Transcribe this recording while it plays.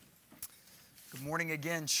Good morning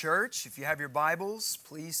again, church. If you have your Bibles,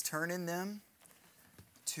 please turn in them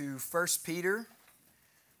to 1 Peter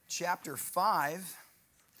chapter 5.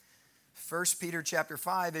 1 Peter chapter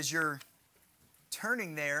 5, as you're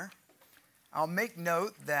turning there, I'll make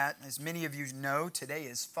note that, as many of you know, today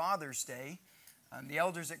is Father's Day. The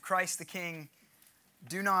elders at Christ the King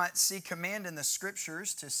do not see command in the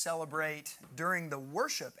Scriptures to celebrate during the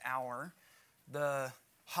worship hour the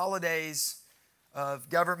holidays of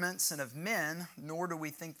governments and of men, nor do we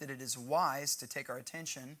think that it is wise to take our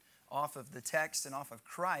attention off of the text and off of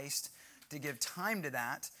Christ to give time to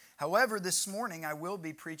that. However, this morning I will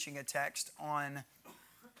be preaching a text on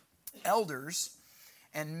elders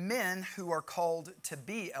and men who are called to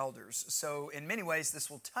be elders. So in many ways this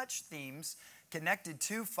will touch themes connected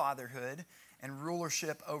to fatherhood and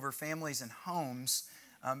rulership over families and homes,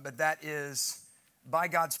 but that is by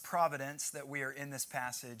God's providence that we are in this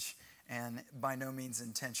passage and by no means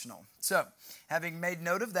intentional. So, having made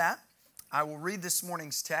note of that, I will read this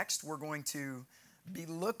morning's text. We're going to be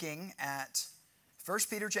looking at 1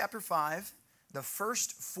 Peter chapter 5, the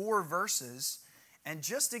first 4 verses. And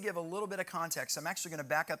just to give a little bit of context, I'm actually going to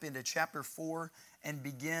back up into chapter 4 and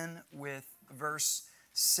begin with verse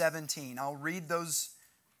 17. I'll read those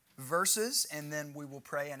verses and then we will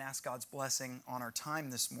pray and ask God's blessing on our time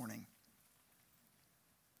this morning.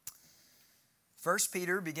 1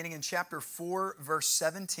 Peter, beginning in chapter 4, verse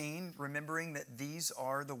 17, remembering that these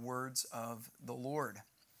are the words of the Lord.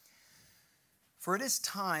 For it is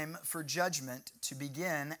time for judgment to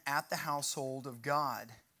begin at the household of God.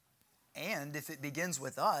 And if it begins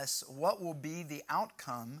with us, what will be the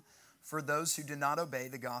outcome for those who do not obey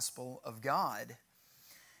the gospel of God?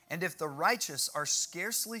 And if the righteous are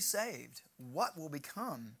scarcely saved, what will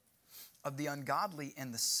become of the ungodly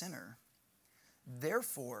and the sinner?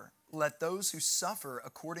 Therefore, let those who suffer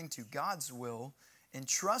according to God's will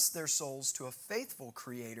entrust their souls to a faithful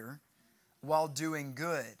Creator while doing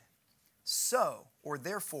good. So, or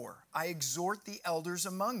therefore, I exhort the elders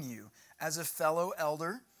among you as a fellow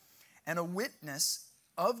elder and a witness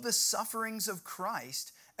of the sufferings of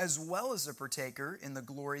Christ, as well as a partaker in the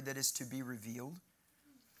glory that is to be revealed.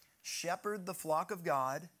 Shepherd the flock of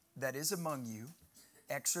God that is among you,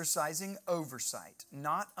 exercising oversight,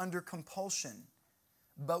 not under compulsion,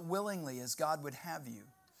 but willingly as God would have you,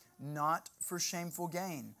 not for shameful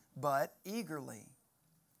gain, but eagerly,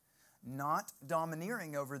 not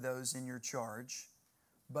domineering over those in your charge,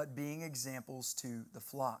 but being examples to the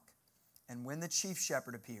flock. And when the chief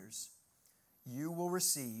shepherd appears, you will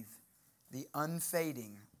receive the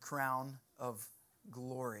unfading crown of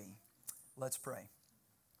glory. Let's pray.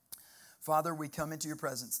 Father, we come into your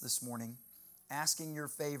presence this morning, asking your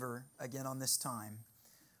favor again on this time.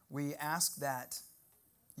 We ask that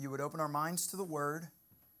you would open our minds to the word,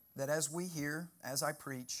 that as we hear, as I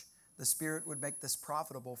preach, the Spirit would make this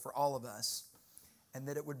profitable for all of us, and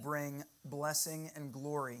that it would bring blessing and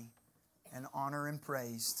glory and honor and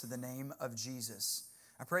praise to the name of Jesus.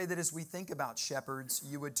 I pray that as we think about shepherds,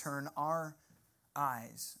 you would turn our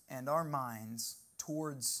eyes and our minds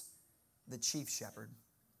towards the chief shepherd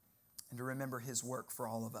and to remember his work for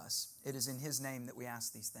all of us. It is in his name that we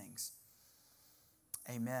ask these things.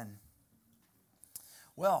 Amen.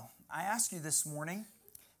 Well, I ask you this morning,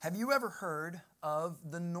 have you ever heard of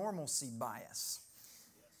the normalcy bias?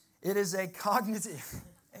 It is a cognitive,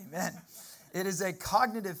 amen. It is a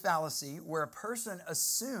cognitive fallacy where a person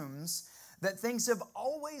assumes that things have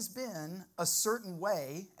always been a certain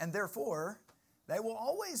way and therefore they will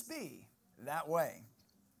always be that way.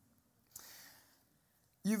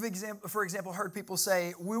 You've, for example, heard people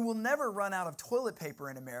say, we will never run out of toilet paper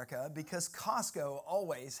in America because Costco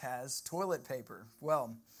always has toilet paper.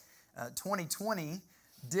 Well, 2020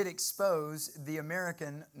 did expose the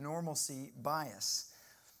American normalcy bias.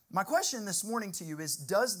 My question this morning to you is,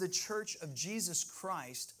 does the Church of Jesus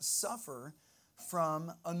Christ suffer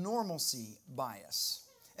from a normalcy bias?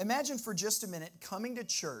 Imagine for just a minute coming to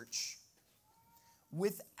church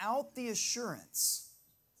without the assurance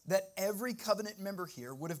that every covenant member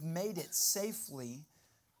here would have made it safely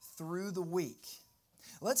through the week.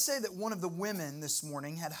 Let's say that one of the women this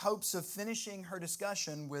morning had hopes of finishing her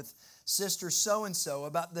discussion with Sister so-and-so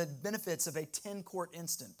about the benefits of a 10-quart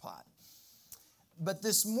Instant Pot. But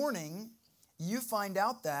this morning, you find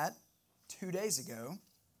out that 2 days ago,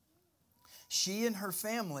 she and her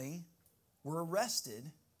family were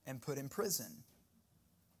arrested and put in prison.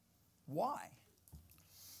 Why?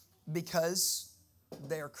 Because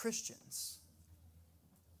they are Christians.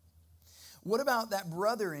 What about that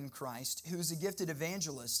brother in Christ who is a gifted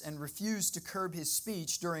evangelist and refused to curb his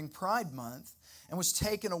speech during Pride Month and was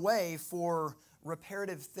taken away for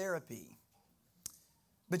reparative therapy?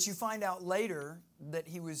 But you find out later that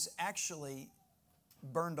he was actually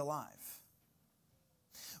burned alive.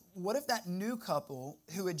 What if that new couple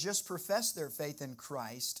who had just professed their faith in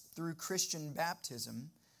Christ through Christian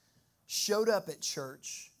baptism showed up at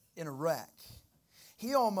church in a wreck?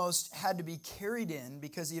 He almost had to be carried in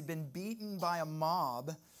because he had been beaten by a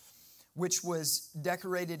mob which was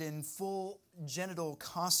decorated in full genital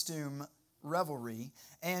costume revelry,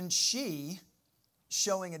 and she,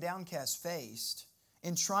 showing a downcast face,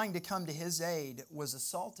 in trying to come to his aid, was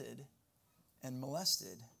assaulted and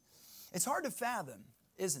molested. It's hard to fathom,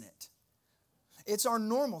 isn't it? It's our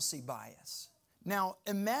normalcy bias. Now,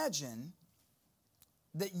 imagine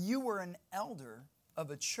that you were an elder of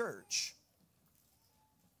a church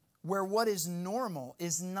where what is normal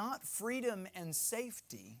is not freedom and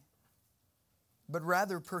safety, but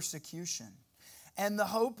rather persecution. And the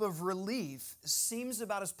hope of relief seems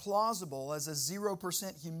about as plausible as a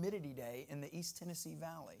 0% humidity day in the East Tennessee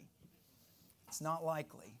Valley. It's not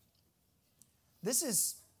likely. This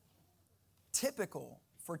is typical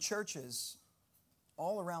for churches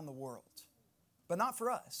all around the world, but not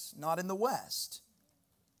for us, not in the West.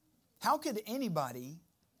 How could anybody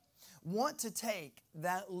want to take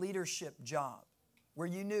that leadership job where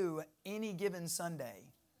you knew any given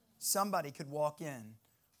Sunday somebody could walk in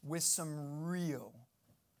with some real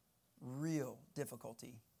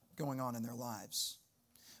difficulty going on in their lives?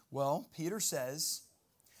 Well, Peter says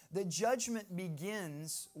that judgment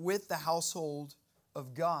begins with the household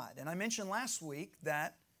of God. And I mentioned last week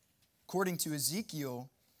that, according to Ezekiel,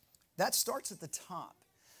 that starts at the top.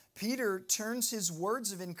 Peter turns his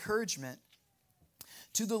words of encouragement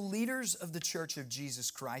to the leaders of the Church of Jesus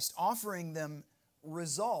Christ, offering them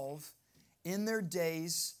resolve in their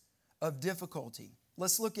days of difficulty.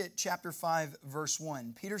 Let's look at chapter 5, verse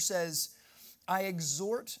 1. Peter says, I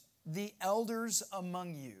exhort the elders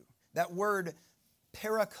among you. That word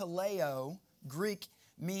parakaleo, Greek,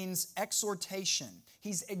 means exhortation.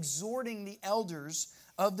 He's exhorting the elders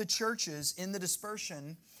of the churches in the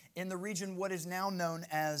dispersion in the region what is now known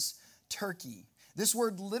as Turkey. This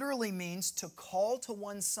word literally means to call to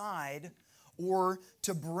one side or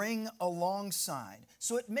to bring alongside.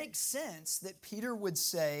 So it makes sense that Peter would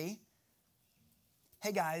say,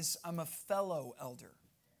 hey guys, I'm a fellow elder.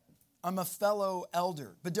 I'm a fellow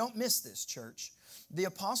elder. But don't miss this, church. The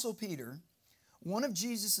Apostle Peter, one of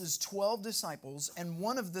Jesus' 12 disciples and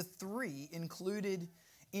one of the 3 included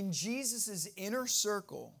in Jesus' inner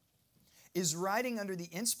circle, is writing under the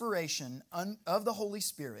inspiration of the Holy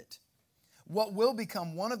Spirit what will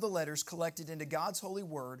become one of the letters collected into God's holy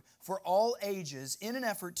word for all ages in an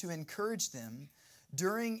effort to encourage them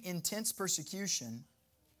during intense persecution.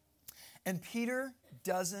 And Peter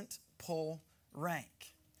doesn't pull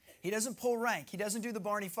rank. He doesn't pull rank. He doesn't do the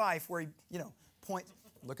Barney Fife where he, point,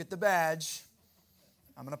 look at the badge.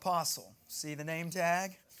 I'm an apostle. See the name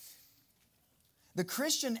tag? The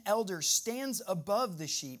Christian elder stands above the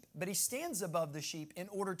sheep, but he stands above the sheep in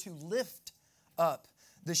order to lift up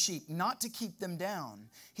the sheep, not to keep them down.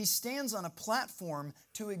 He stands on a platform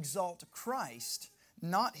to exalt Christ,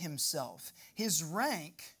 not himself. His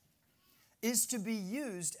rank is to be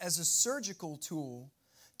used as a surgical tool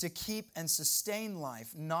to keep and sustain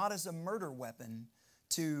life, not as a murder weapon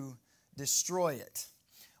to destroy it.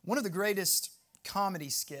 One of the greatest comedy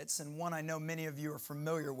skits, and one I know many of you are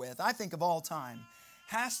familiar with, I think of all time,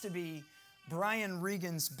 has to be Brian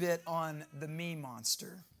Regan's bit on the Me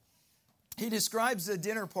Monster. He describes a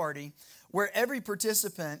dinner party where every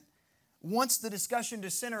participant wants the discussion to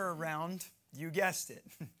center around, you guessed it,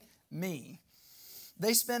 me.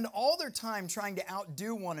 They spend all their time trying to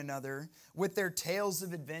outdo one another with their tales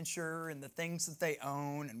of adventure and the things that they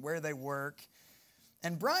own and where they work.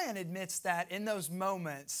 And Brian admits that in those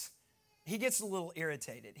moments, he gets a little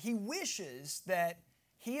irritated. He wishes that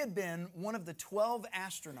he had been one of the 12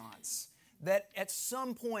 astronauts that at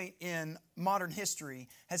some point in modern history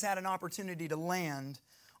has had an opportunity to land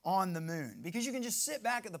on the moon. Because you can just sit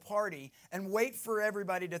back at the party and wait for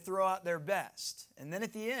everybody to throw out their best. And then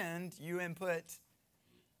at the end, you input,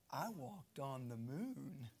 I walked on the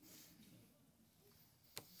moon.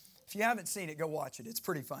 If you haven't seen it, go watch it. It's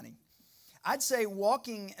pretty funny. I'd say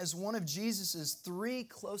walking as one of Jesus' 3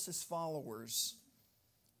 closest followers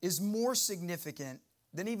is more significant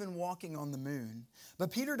than even walking on the moon.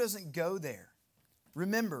 But Peter doesn't go there.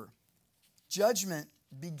 Remember, judgment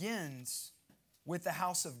begins with the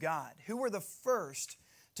house of God. Who were the first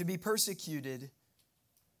to be persecuted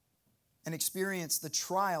and experience the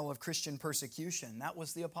trial of Christian persecution? That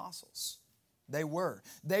was the apostles. They were.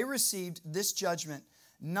 They received this judgment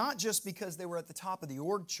not just because they were at the top of the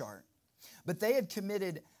org chart, but they had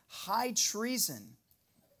committed high treason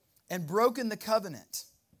and broken the covenant.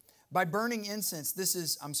 By burning incense,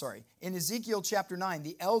 in Ezekiel chapter 9,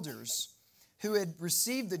 the elders who had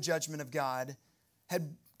received the judgment of God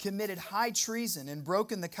had committed high treason and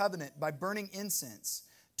broken the covenant by burning incense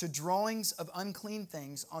to drawings of unclean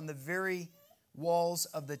things on the very walls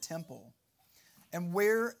of the temple. And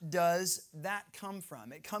where does that come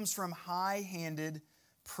from? It comes from high-handed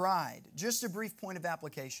pride. Just a brief point of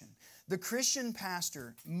application. The Christian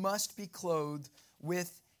pastor must be clothed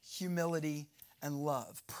with humility and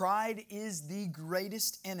love. Pride is the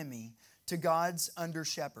greatest enemy to God's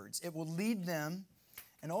under-shepherds. It will lead them,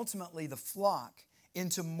 and ultimately the flock,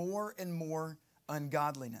 into more and more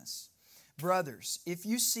ungodliness. Brothers, if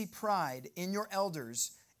you see pride in your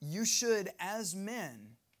elders, you should, as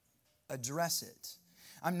men, address it.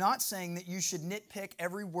 I'm not saying that you should nitpick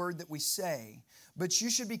every word that we say, but you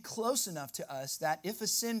should be close enough to us that if a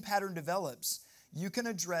sin pattern develops, you can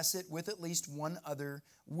address it with at least one other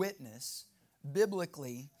witness,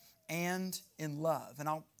 biblically and in love. And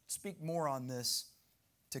I'll speak more on this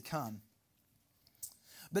to come.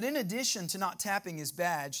 But in addition to not tapping his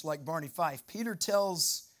badge like Barney Fife, Peter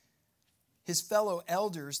tells his fellow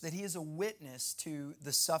elders that he is a witness to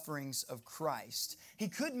the sufferings of Christ. He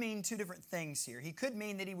could mean two different things here. He could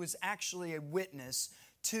mean that he was actually a witness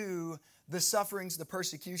to the sufferings, the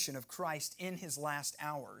persecution of Christ in his last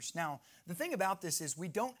hours. Now, the thing about this is we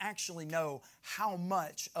don't actually know how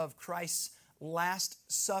much of Christ's last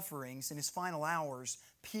sufferings in his final hours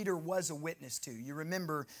Peter was a witness to. You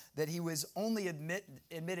remember that he was only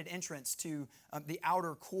admitted entrance to the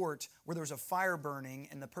outer court where there was a fire burning,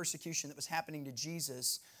 and the persecution that was happening to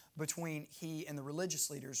Jesus between he and the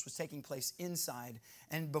religious leaders was taking place inside.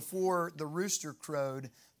 And before the rooster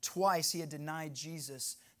crowed, twice he had denied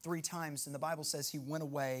Jesus 3 times, and the Bible says he went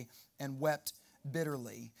away and wept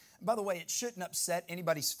bitterly. By the way, it shouldn't upset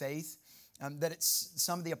anybody's faith that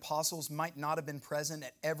some of the apostles might not have been present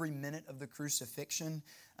at every minute of the crucifixion.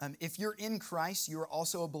 If you're in Christ, you are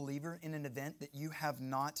also a believer in an event that you have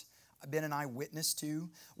not been an eyewitness to.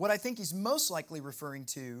 What I think he's most likely referring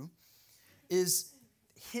to is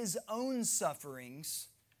his own sufferings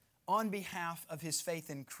on behalf of his faith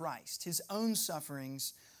in Christ. His own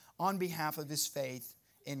sufferings on behalf of his faith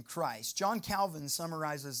in Christ. John Calvin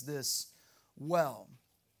summarizes this well.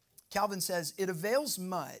 Calvin says, "It avails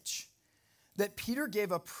much that Peter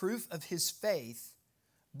gave a proof of his faith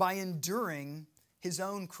by enduring his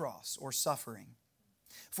own cross or suffering.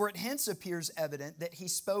 For it hence appears evident that he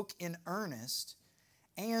spoke in earnest,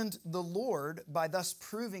 and the Lord, by thus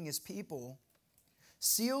proving his people,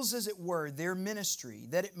 seals, as it were, their ministry,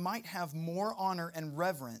 that it might have more honor and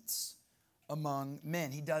reverence among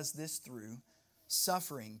men." He does this through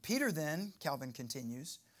suffering. Peter then, Calvin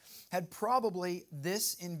continues, had probably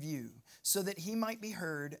this in view, so that he might be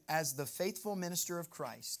heard as the faithful minister of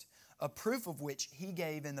Christ, a proof of which he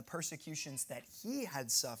gave in the persecutions that he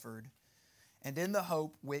had suffered, and in the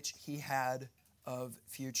hope which he had of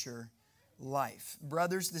future life.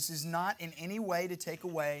 Brothers, this is not in any way to take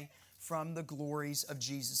away from the glories of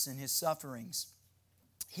Jesus and his sufferings.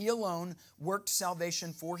 He alone worked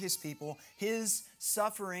salvation for his people. His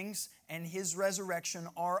sufferings and his resurrection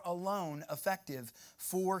are alone effective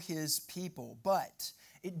for his people. But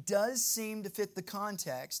it does seem to fit the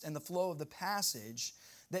context and the flow of the passage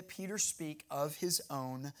that Peter speak of his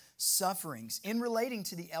own sufferings. In relating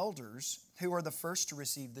to the elders, who are the first to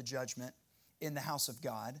receive the judgment in the house of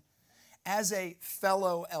God, as a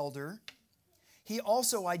fellow elder, he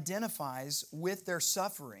also identifies with their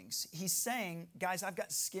sufferings. He's saying, guys, I've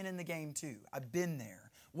got skin in the game too. I've been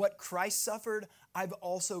there. What Christ suffered, I've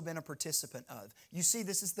also been a participant of. You see,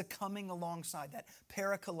 this is the coming alongside, that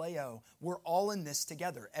parakaleo. We're all in this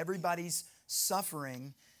together. Everybody's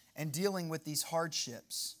suffering and dealing with these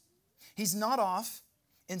hardships. He's not off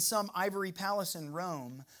in some ivory palace in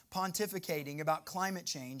Rome pontificating about climate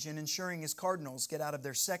change and ensuring his cardinals get out of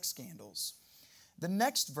their sex scandals. The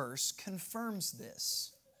next verse confirms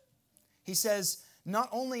this. He says, "Not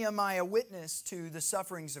only am I a witness to the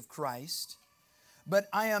sufferings of Christ, but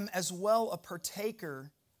I am as well a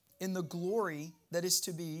partaker in the glory that is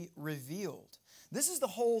to be revealed." This is the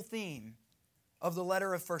whole theme of the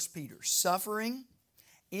letter of 1 Peter. Suffering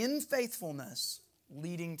in faithfulness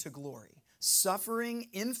leading to glory. Suffering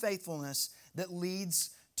in faithfulness that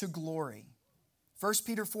leads to glory. 1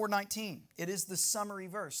 Peter 4:19, it is the summary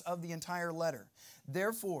verse of the entire letter.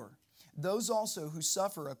 "Therefore, those also who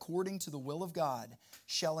suffer according to the will of God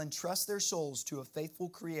shall entrust their souls to a faithful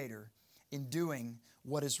Creator in doing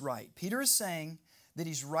what is right." Peter is saying that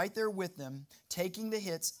he's right there with them, taking the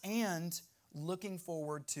hits and looking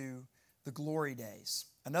forward to the glory days.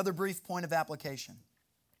 Another brief point of application.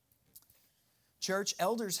 Church,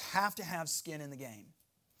 elders have to have skin in the game.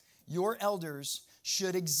 Your elders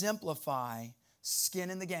should exemplify skin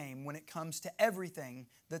in the game when it comes to everything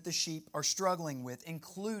that the sheep are struggling with,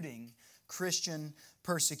 including Christian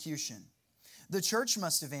persecution. The church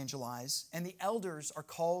must evangelize, and the elders are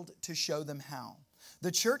called to show them how. The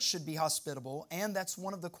church should be hospitable, and that's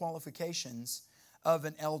one of the qualifications of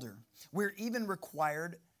an elder. We're even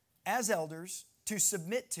required as elders to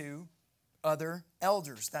submit to other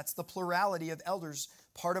elders. That's the plurality of elders,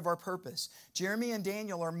 part of our purpose. Jeremy and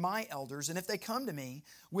Daniel are my elders, and if they come to me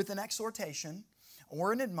with an exhortation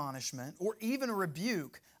or an admonishment or even a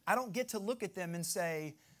rebuke, I don't get to look at them and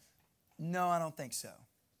say, no, I don't think so.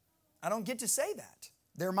 I don't get to say that.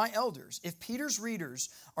 They're my elders. If Peter's readers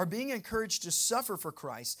are being encouraged to suffer for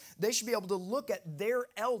Christ, they should be able to look at their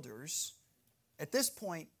elders. At this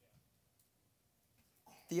point,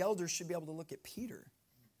 the elders should be able to look at Peter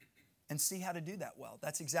and see how to do that well.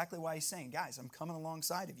 That's exactly why he's saying, guys, I'm coming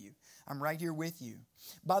alongside of you. I'm right here with you.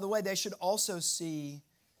 By the way, they should also see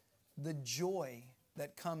the joy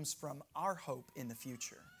that comes from our hope in the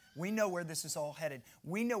future. We know where this is all headed.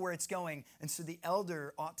 We know where it's going. And so the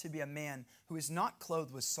elder ought to be a man who is not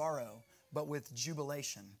clothed with sorrow, but with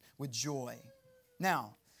jubilation, with joy.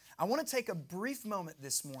 Now, I want to take a brief moment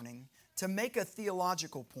this morning to make a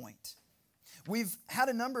theological point. We've had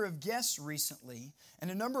a number of guests recently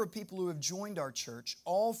and a number of people who have joined our church,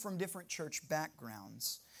 all from different church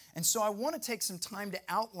backgrounds. And so I want to take some time to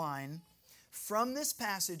outline from this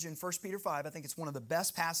passage in 1 Peter 5, I think it's one of the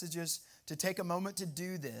best passages to take a moment to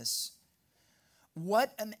do this,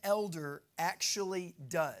 what an elder actually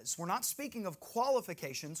does. We're not speaking of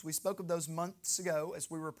qualifications. We spoke of those months ago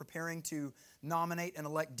as we were preparing to nominate and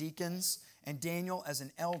elect deacons and Daniel as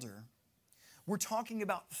an elder. We're talking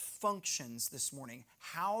about functions this morning.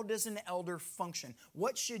 How does an elder function?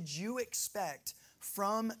 What should you expect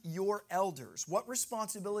from your elders? What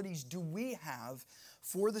responsibilities do we have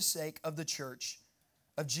for the sake of the church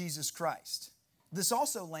of Jesus Christ? This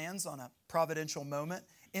also lands on a providential moment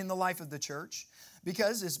in the life of the church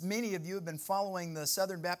because, as many of you have been following the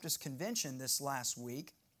Southern Baptist Convention this last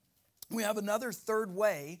week, we have another third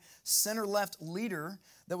way center-left leader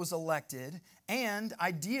that was elected, and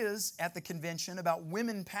ideas at the convention about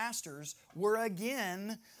women pastors were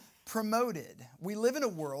again promoted. We live in a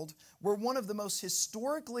world where one of the most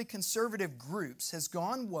historically conservative groups has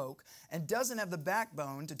gone woke and doesn't have the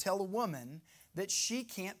backbone to tell a woman that she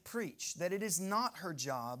can't preach, that it is not her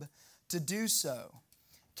job to do so.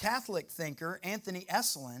 Catholic thinker Anthony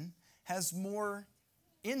Esolen has more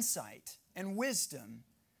insight and wisdom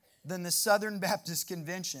than the Southern Baptist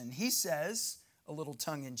Convention. He says, a little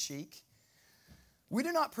tongue-in-cheek, we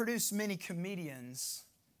do not produce many comedians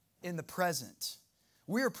in the present.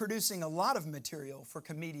 We are producing a lot of material for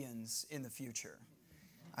comedians in the future.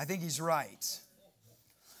 I think he's right.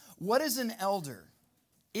 What is an elder?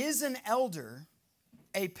 Is an elder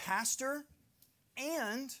a pastor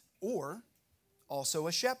and or also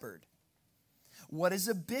a shepherd? What is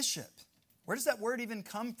a bishop? Where does that word even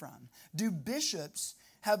come from? Do bishops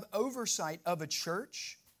have oversight of a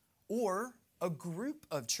church or a group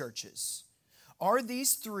of churches? Are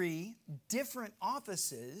these three different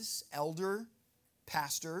offices, elder,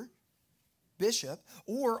 pastor, bishop,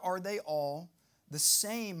 or are they all the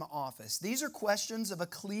same office? These are questions of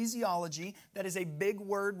ecclesiology. That is a big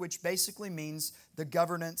word which basically means the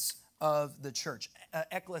governance of the church.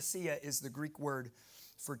 Ecclesia is the Greek word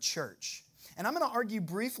for church. And I'm going to argue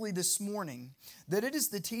briefly this morning that it is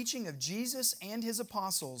the teaching of Jesus and His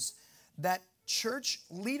apostles that church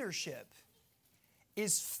leadership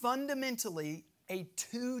is fundamentally a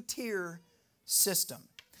two-tier system.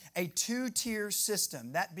 A two-tier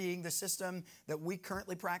system, that being the system that we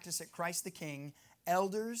currently practice at Christ the King,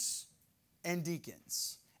 elders and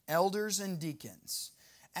deacons. Elders and deacons.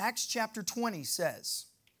 Acts chapter 20 says,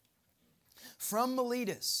 from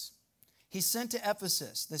Miletus, he sent to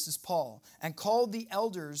Ephesus, this is Paul, and called the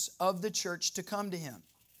elders of the church to come to him.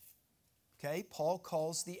 Okay, Paul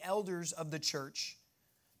calls the elders of the church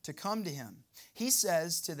to come to him. He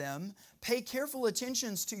says to them, pay careful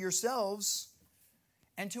attention to yourselves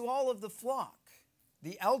and to all of the flock.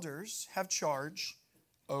 The elders have charge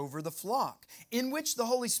over the flock, in which the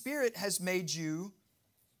Holy Spirit has made you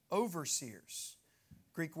overseers.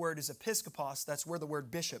 Greek word is episkopos. That's where the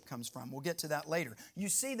word bishop comes from. We'll get to that later. You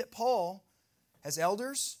see that Paul has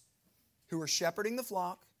elders who are shepherding the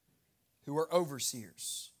flock, who are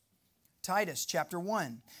overseers. Titus chapter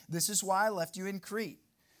 1. This is why I left you in Crete,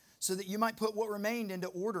 so that you might put what remained into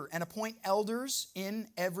order and appoint elders in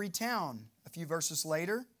every town. A few verses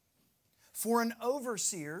later, for an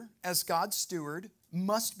overseer, as God's steward,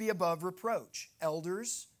 must be above reproach.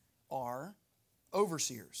 Elders are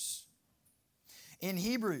overseers. In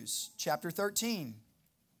Hebrews chapter 13,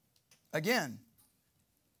 again,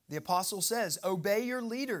 the apostle says, obey your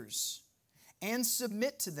leaders and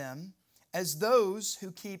submit to them as those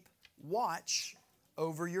who keep watch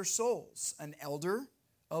over your souls. An elder,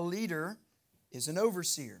 a leader, is an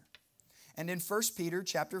overseer. And in 1 Peter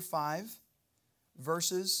chapter 5,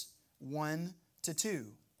 verses 1 to 2,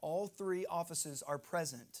 all three offices are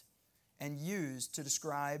present and used to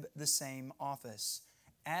describe the same office.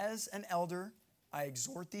 As an elder, I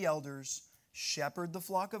exhort the elders, shepherd the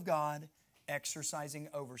flock of God, exercising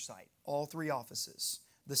oversight. All three offices.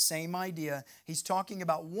 The same idea. He's talking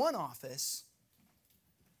about one office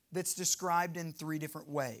that's described in three different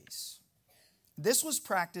ways. This was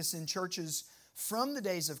practiced in churches from the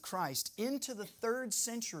days of Christ into the 3rd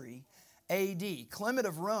century A.D. Clement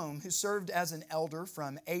of Rome, who served as an elder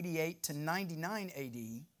from 88 to 99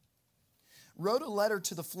 A.D., wrote a letter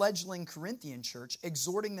to the fledgling Corinthian church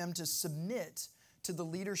exhorting them to submit to the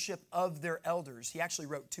leadership of their elders. He actually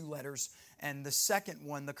wrote 2 letters, and the second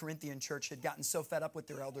one, the Corinthian church had gotten so fed up with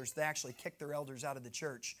their elders, they actually kicked their elders out of the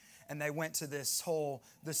church, and they went to this whole,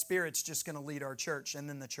 the Spirit's just going to lead our church, and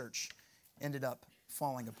then the church ended up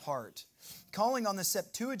falling apart. Calling on the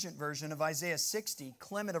Septuagint version of Isaiah 60,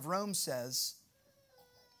 Clement of Rome says,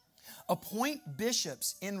 appoint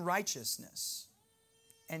bishops in righteousness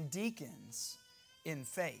and deacons in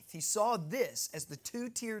faith. He saw this as the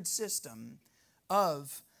 2-tiered system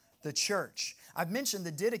of the church. I've mentioned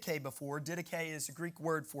the Didache before. Didache is a Greek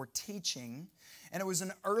word for teaching, and it was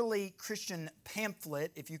an early Christian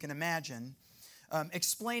pamphlet, if you can imagine,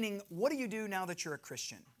 explaining what do you do now that you're a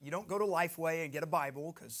Christian. You don't go to Lifeway and get a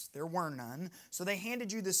Bible because there were none. So they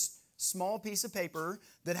handed you this small piece of paper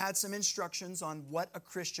that had some instructions on what a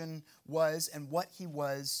Christian was and what he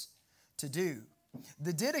was to do.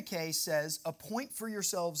 The Didache says, appoint for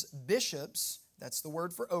yourselves bishops, that's the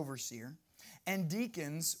word for overseer, and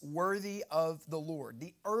deacons worthy of the Lord.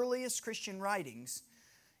 The earliest Christian writings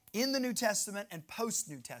in the New Testament and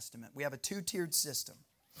post-New Testament, we have a 2-tiered system.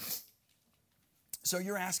 So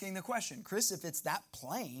you're asking the question, Chris, if it's that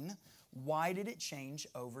plain, why did it change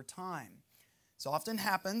over time? This often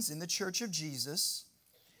happens in the Church of Jesus.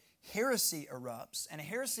 Heresy erupts, and a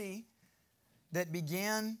heresy that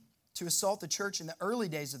began to assault the church in the early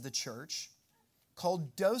days of the church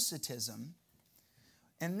called Docetism.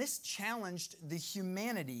 And this challenged the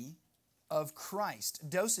humanity of Christ.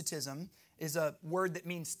 Docetism is a word that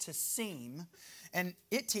means to seem, and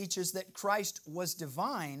it teaches that Christ was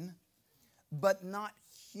divine, but not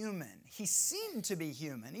human. He seemed to be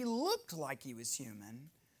human. He looked like he was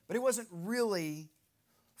human, but he wasn't really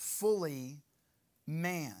fully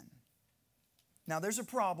man. Now, there's a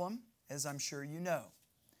problem, as I'm sure you know.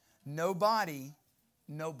 No body,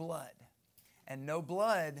 no blood. And no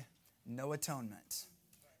blood, no atonement.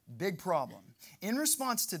 Big problem. In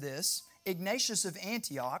response to this, Ignatius of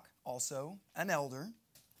Antioch, also an elder,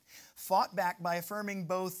 fought back by affirming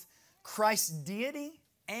both Christ's deity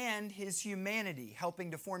and his humanity,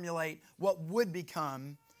 helping to formulate what would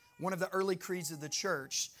become one of the early creeds of the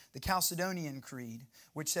church, the Chalcedonian Creed,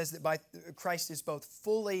 which says that Christ is both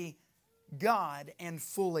fully God and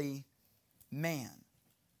fully man.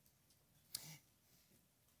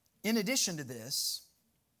 In addition to this,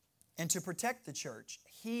 and to protect the church,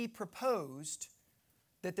 he proposed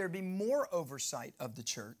that there be more oversight of the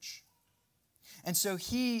church. And so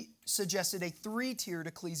he suggested a 3-tiered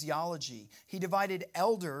ecclesiology. He divided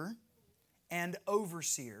elder and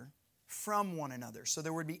overseer from one another. So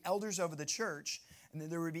there would be elders over the church, and then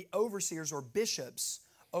there would be overseers or bishops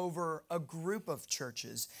over a group of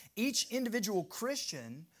churches. Each individual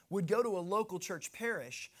Christian would go to a local church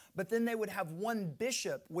parish, but then they would have one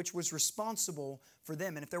bishop which was responsible for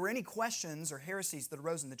them. And if there were any questions or heresies that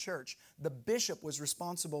arose in the church, the bishop was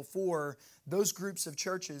responsible for those groups of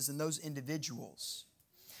churches and those individuals.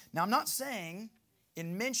 Now, I'm not saying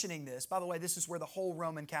in mentioning this, by the way, this is where the whole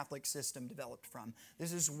Roman Catholic system developed from.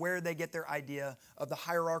 This is where they get their idea of the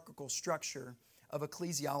hierarchical structure of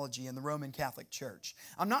ecclesiology in the Roman Catholic Church.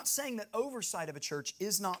 I'm not saying that oversight of a church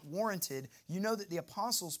is not warranted. You know that the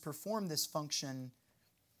apostles performed this function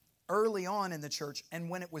early on in the church and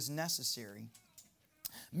when it was necessary.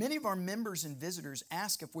 Many of our members and visitors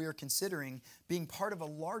ask if we are considering being part of a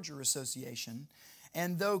larger association.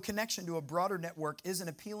 And though connection to a broader network isn't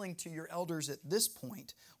appealing to your elders at this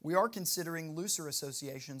point, we are considering looser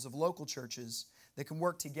associations of local churches that can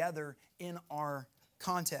work together in our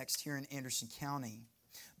context here in Anderson County.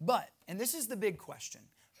 But, and this is the big question,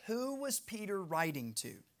 who was Peter writing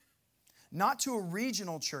to? Not to a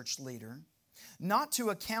regional church leader, not to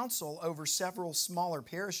a council over several smaller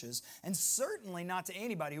parishes, and certainly not to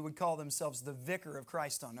anybody who would call themselves the vicar of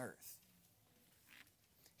Christ on earth.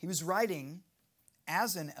 He was writing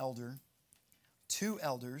as an elder to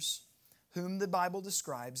elders whom the Bible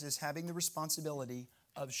describes as having the responsibility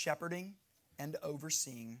of shepherding and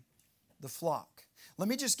overseeing the flock. Let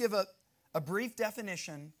me just give a brief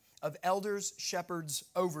definition of elders, shepherds,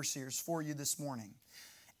 overseers for you this morning.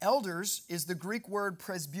 Elders is the Greek word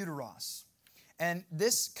presbyteros, and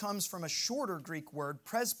this comes from a shorter Greek word,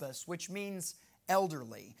 presbys, which means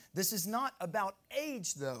elderly. This is not about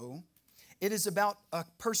age, though. It is about a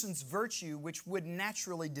person's virtue, which would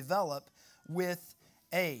naturally develop with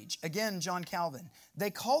age. Again, John Calvin, they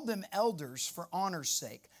called them elders for honor's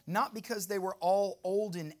sake, not because they were all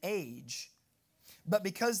old in age, but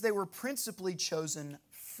because they were principally chosen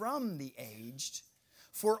from the aged.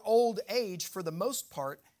 For old age, for the most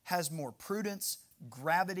part, has more prudence,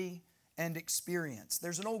 gravity, and experience.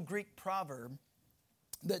 There's an old Greek proverb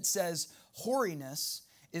that says, hoariness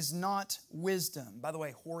is not wisdom. By the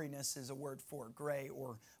way, hoariness is a word for gray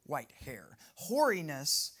or white hair.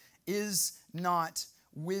 Hoariness is not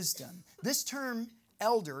wisdom. This term,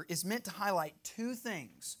 elder, is meant to highlight two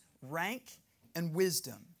things, rank and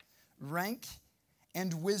wisdom. Rank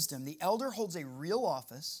and wisdom. The elder holds a real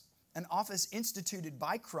office, an office instituted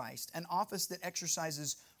by Christ, an office that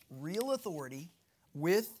exercises real authority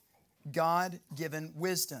with God-given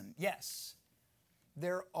wisdom. Yes,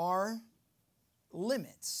 there are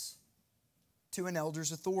limits to an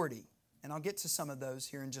elder's authority, and I'll get to some of those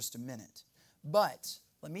here in just a minute. But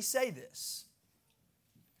let me say this.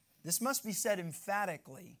 This must be said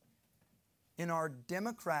emphatically in our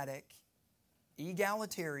democratic,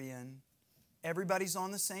 egalitarian, everybody's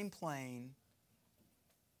on the same plane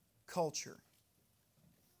culture.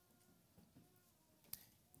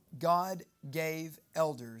 God gave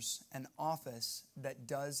elders an office that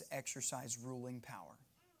does exercise ruling power.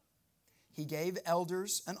 He gave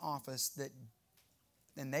elders an office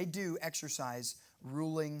and they do exercise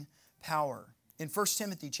ruling power. In 1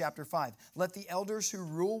 Timothy chapter 5, let the elders who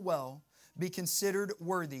rule well be considered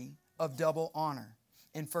worthy of double honor.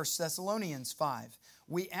 In 1 Thessalonians 5,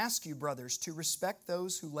 we ask you, brothers, to respect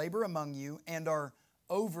those who labor among you and are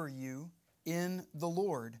over you in the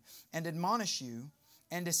Lord, and admonish you,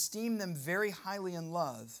 and esteem them very highly in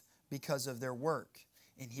love because of their work.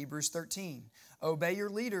 In Hebrews 13, obey your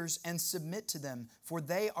leaders and submit to them, for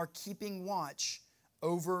they are keeping watch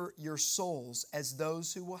over your souls as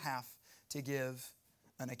those who will have to give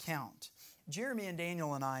an account. Jeremy and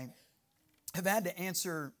Daniel and I have had to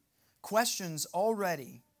answer questions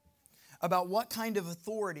already about what kind of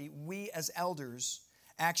authority we as elders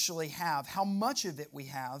actually have, how much of it we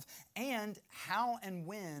have, and how and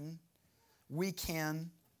when we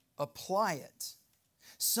can apply it.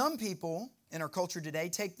 Some people in our culture today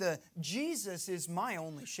take the Jesus is my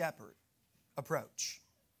only shepherd approach.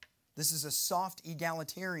 This is a soft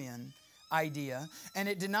egalitarian idea, and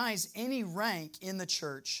it denies any rank in the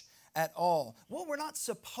church at all. Well, we're not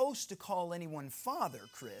supposed to call anyone father,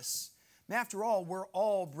 Chris. After all, we're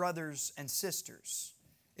all brothers and sisters.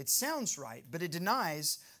 It sounds right, but it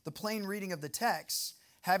denies the plain reading of the text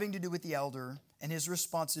having to do with the elder and his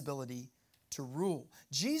responsibility to rule.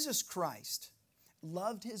 Jesus Christ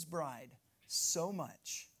loved his bride so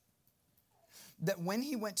much that when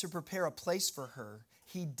he went to prepare a place for her,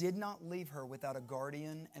 he did not leave her without a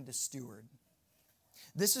guardian and a steward.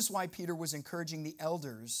 This is why Peter was encouraging the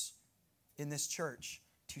elders in this church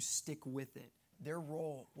to stick with it. Their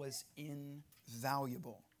role was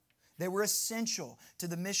invaluable. They were essential to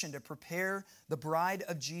the mission to prepare the bride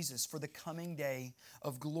of Jesus for the coming day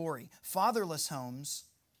of glory. Fatherless homes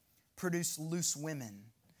produce loose women,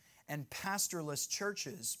 and pastorless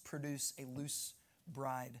churches produce a loose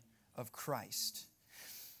bride of Christ.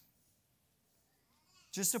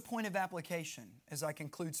 Just a point of application as I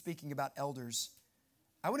conclude speaking about elders.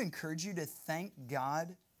 I would encourage you to thank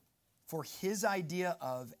God for His idea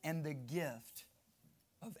of and the gift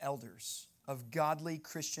of elders, of godly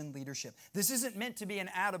Christian leadership. This isn't meant to be an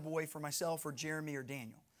attaboy for myself or Jeremy or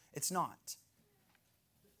Daniel. It's not.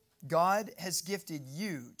 God has gifted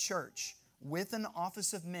you, church, with an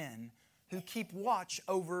office of men who keep watch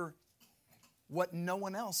over what no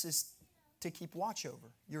one else is to keep watch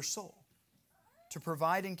over, your soul, to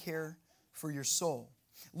provide and care for your soul.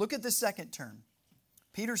 Look at the second term.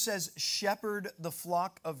 Peter says, shepherd the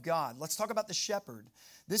flock of God. Let's talk about the shepherd.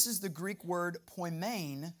 This is the Greek word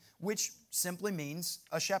poimen, which simply means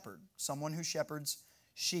a shepherd, someone who shepherds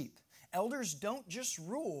sheep. Elders don't just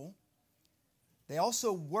rule, they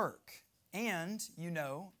also work. And, you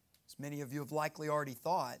know, as many of you have likely already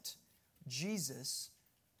thought, Jesus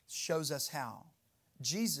shows us how.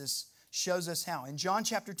 Jesus shows us how. In John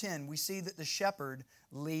chapter 10, we see that the shepherd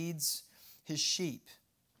leads his sheep.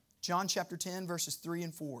 John chapter 10, verses 3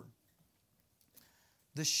 and 4.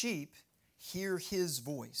 The sheep hear his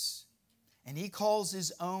voice, and he calls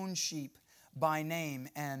his own sheep by name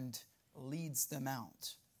and leads them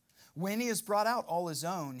out. When he has brought out all his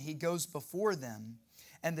own, he goes before them,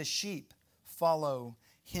 and the sheep follow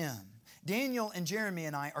him. Daniel and Jeremy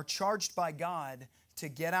and I are charged by God to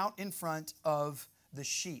get out in front of the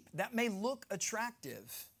sheep. That may look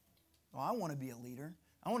attractive. Well, I want to be a leader.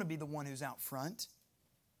 I want to be the one who's out front.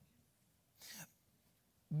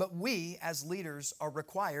 But we, as leaders, are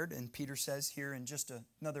required, and Peter says here in just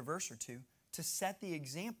another verse or two, to set the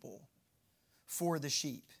example for the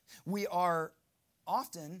sheep. We are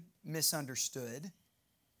often misunderstood,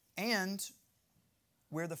 and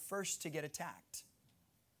we're the first to get attacked.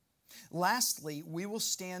 Lastly, we will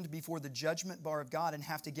stand before the judgment bar of God and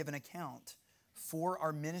have to give an account for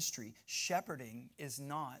our ministry. Shepherding is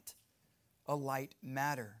not a light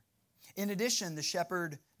matter. In addition, the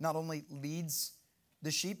shepherd not only leads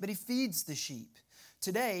the sheep, but he feeds the sheep.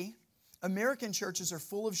 Today, American churches are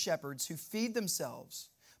full of shepherds who feed themselves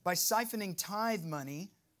by siphoning tithe money,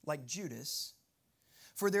 like Judas,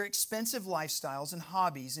 for their expensive lifestyles and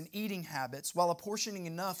hobbies and eating habits, while apportioning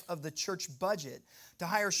enough of the church budget to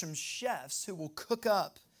hire some chefs who will cook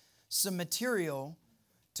up some material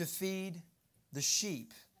to feed the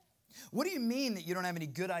sheep. What do you mean that you don't have any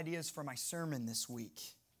good ideas for my sermon this week?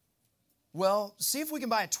 Well, see if we can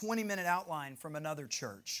buy a 20-minute outline from another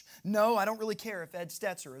church. No, I don't really care if Ed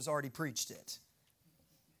Stetzer has already preached it.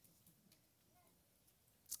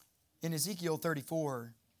 In Ezekiel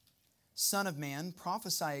 34, Son of man,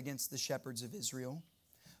 prophesy against the shepherds of Israel.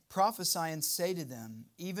 Prophesy and say to them,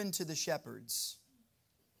 even to the shepherds,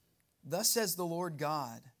 thus says the Lord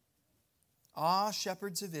God, ah,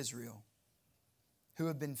 shepherds of Israel, who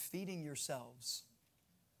have been feeding yourselves,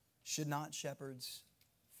 should not shepherds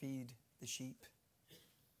feed the sheep?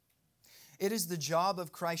 It is the job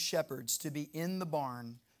of Christ's shepherds to be in the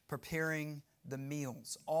barn preparing the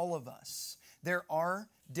meals, all of us. There are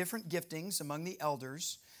different giftings among the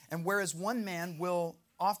elders, and whereas one man will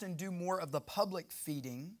often do more of the public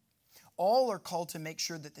feeding, all are called to make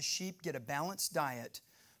sure that the sheep get a balanced diet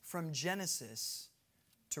from Genesis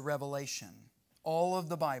to Revelation. All of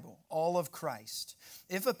the Bible, all of Christ.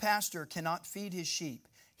 If a pastor cannot feed his sheep,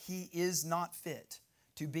 he is not fit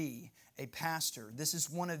to be a pastor. This is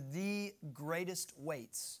one of the greatest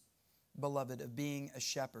weights, beloved, of being a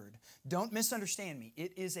shepherd. Don't misunderstand me.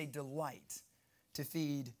 It is a delight to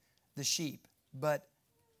feed the sheep, but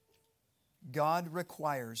God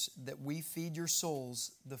requires that we feed your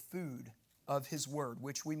souls the food of His Word,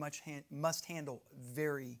 which we must handle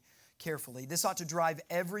very carefully. This ought to drive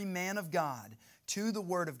every man of God to the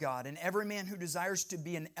Word of God, and every man who desires to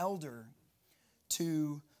be an elder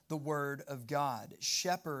to the Word of God.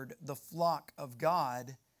 Shepherd the flock of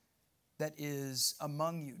God that is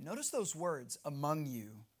among you. Notice those words, among you.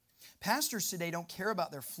 Pastors today don't care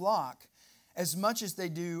about their flock as much as they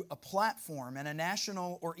do a platform and a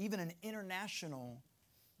national or even an international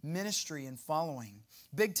ministry and following.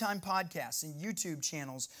 Big-time podcasts and YouTube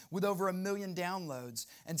channels with over 1 million downloads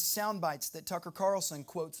and sound bites that Tucker Carlson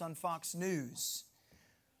quotes on Fox News.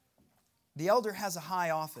 The elder has a high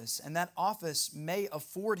office, and that office may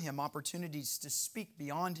afford him opportunities to speak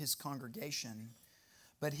beyond his congregation,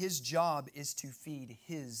 but his job is to feed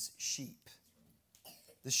his sheep.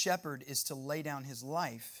 The shepherd is to lay down his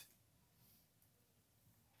life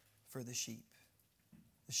for the sheep.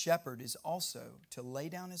 The shepherd is also to lay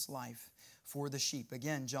down his life for the sheep.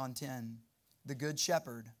 Again, John 10, the good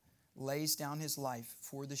shepherd lays down his life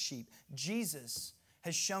for the sheep. Jesus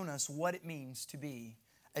has shown us what it means to be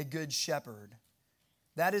a good shepherd.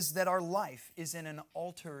 That is that our life is in an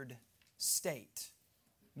altered state,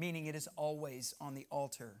 meaning it is always on the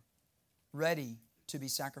altar, ready to be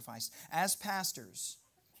sacrificed. As pastors,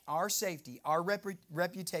 our safety, our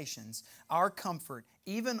reputations, our comfort,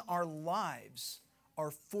 even our lives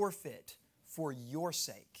are forfeit for your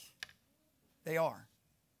sake. They are.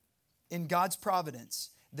 In God's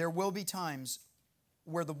providence, there will be times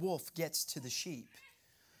where the wolf gets to the sheep,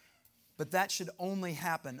 but that should only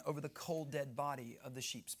happen over the cold, dead body of the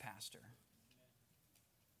sheep's pastor.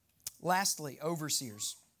 Lastly,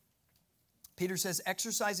 overseers. Peter says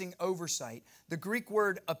exercising oversight. The Greek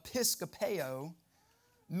word episkopeo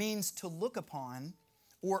means to look upon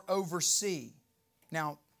or oversee.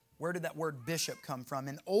 Now, where did that word bishop come from?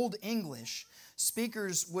 In Old English,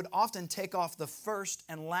 speakers would often take off the first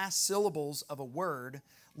and last syllables of a word,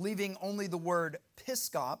 leaving only the word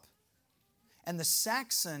piskop, and the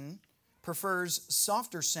Saxon prefers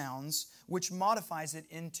softer sounds, which modifies it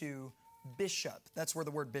into bishop. That's where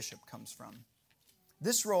the word bishop comes from.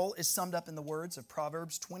 This role is summed up in the words of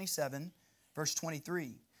Proverbs 27, verse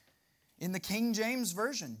 23. In the King James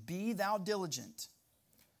Version, be thou diligent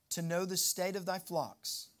to know the state of thy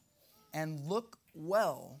flocks, and look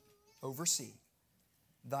well, oversee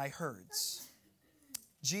thy herds.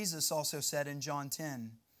 Jesus also said in John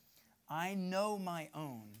 10, I know my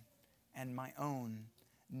own, and my own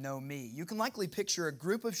know me. You can likely picture a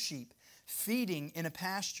group of sheep feeding in a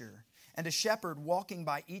pasture and a shepherd walking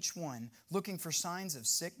by each one, looking for signs of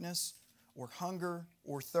sickness or hunger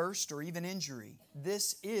or thirst or even injury.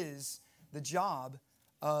 This is the job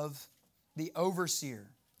of the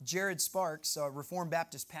overseer. Jared Sparks, a Reformed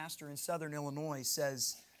Baptist pastor in Southern Illinois,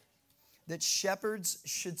 says that shepherds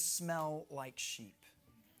should smell like sheep.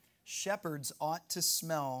 Shepherds ought to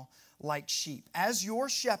smell like sheep. As your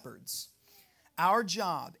shepherds, our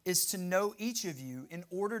job is to know each of you in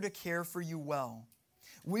order to care for you well.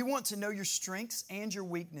 We want to know your strengths and your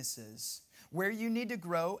weaknesses, where you need to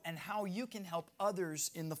grow, and how you can help others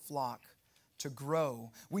in the flock to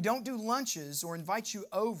grow. We don't do lunches or invite you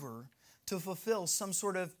over to fulfill some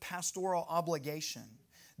sort of pastoral obligation.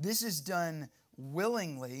 This is done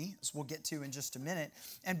willingly, as we'll get to in just a minute,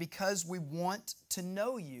 and because we want to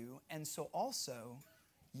know you, and so also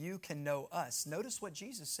you can know us. Notice what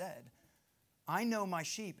Jesus said, I know my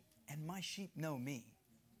sheep, and my sheep know me.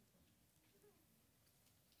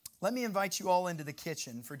 Let me invite you all into the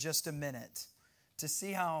kitchen for just a minute to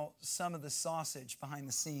see how some of the sausage behind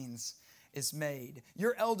the scenes is made.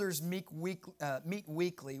 Your elders meet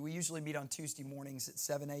weekly. We usually meet on Tuesday mornings at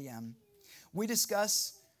 7 a.m. We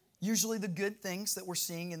discuss usually the good things that we're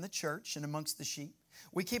seeing in the church and amongst the sheep.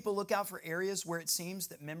 We keep a lookout for areas where it seems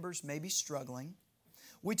that members may be struggling.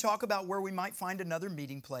 We talk about where we might find another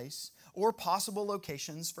meeting place or possible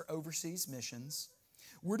locations for overseas missions.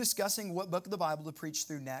 We're discussing what book of the Bible to preach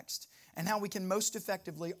through next and how we can most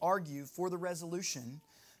effectively argue for the resolution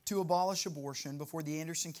to abolish abortion before the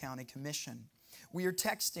Anderson County Commission. We are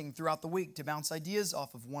texting throughout the week to bounce ideas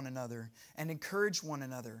off of one another and encourage one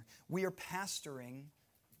another. We are pastoring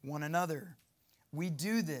one another. We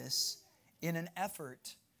do this in an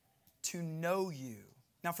effort to know you.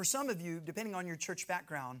 Now, for some of you, depending on your church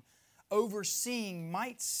background, overseeing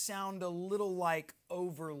might sound a little like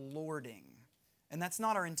overlording, and that's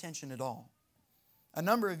not our intention at all. A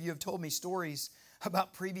number of you have told me stories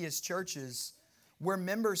about previous churches where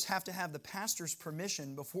members have to have the pastor's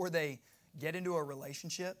permission before they get into a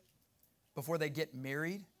relationship, before they get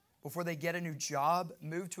married, before they get a new job,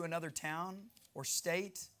 move to another town or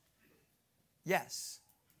state. Yes,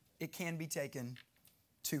 it can be taken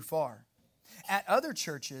too far. At other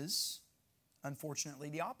churches, unfortunately,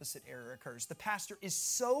 the opposite error occurs. The pastor is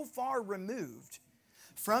so far removed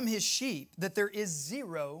from his sheep that there is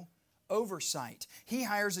zero oversight. He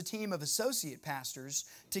hires a team of associate pastors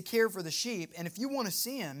to care for the sheep, and if you want to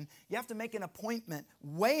see him, you have to make an appointment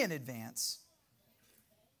way in advance.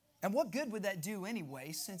 And what good would that do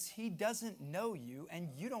anyway, since he doesn't know you and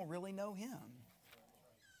you don't really know him?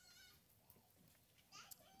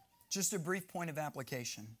 Just a brief point of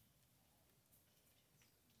application.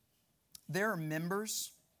 There are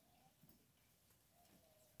members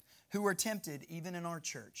who are tempted, even in our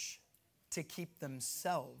church, to keep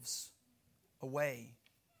themselves away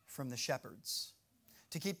from the shepherds,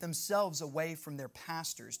 to keep themselves away from their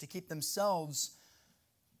pastors, to keep themselves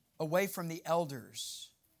away from the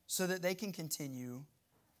elders, so that they can continue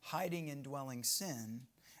hiding and dwelling sin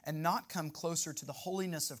and not come closer to the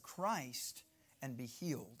holiness of Christ and be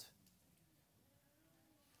healed.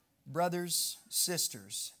 Brothers,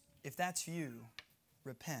 sisters, if that's you,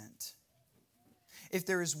 repent. If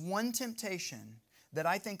there is one temptation that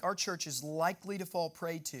I think our church is likely to fall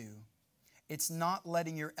prey to, it's not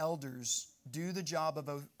letting your elders do the job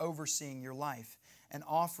of overseeing your life and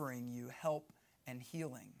offering you help and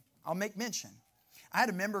healing. I'll make mention. I had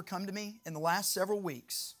a member come to me in the last several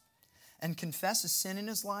weeks and confess a sin in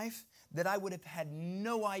his life that I would have had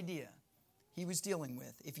no idea he was dealing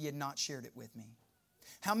with if he had not shared it with me.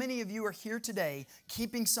 How many of you are here today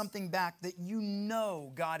keeping something back that you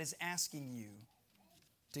know God is asking you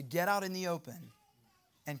to get out in the open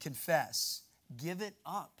and confess? Give it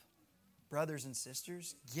up, brothers and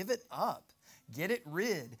sisters. Give it up. Get it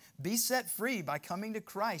rid. Be set free by coming to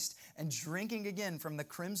Christ and drinking again from the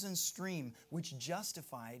crimson stream which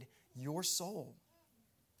justified your soul.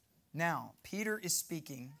 Now, Peter is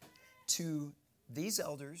speaking to these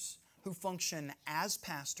elders who function as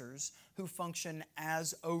pastors, who function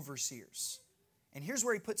as overseers. And here's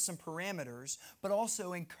where he puts some parameters, but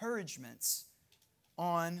also encouragements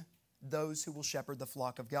on those who will shepherd the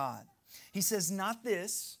flock of God. He says, not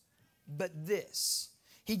this, but this.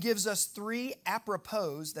 He gives us three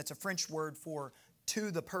apropos, that's a French word for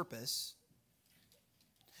to the purpose,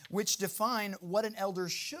 which define what an elder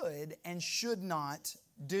should and should not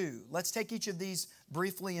do. Let's take each of these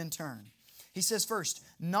briefly in turn. He says first,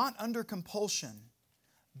 not under compulsion,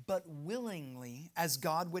 but willingly as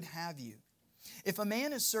God would have you. If a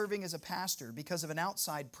man is serving as a pastor because of an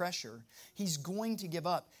outside pressure, he's going to give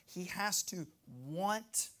up. He has to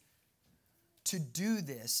want to do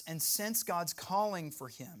this and sense God's calling for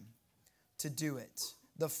him to do it.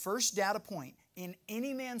 The first data point in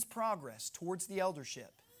any man's progress towards the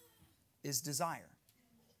eldership is desire.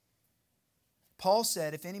 Paul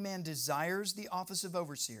said, if any man desires the office of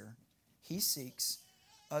overseer, he seeks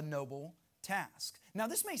a noble task. Now,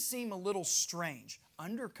 this may seem a little strange.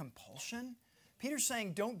 Under compulsion? Peter's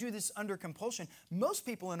saying, don't do this under compulsion. Most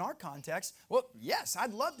people in our context, well, yes,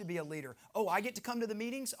 I'd love to be a leader. Oh, I get to come to the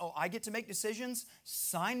meetings. Oh, I get to make decisions.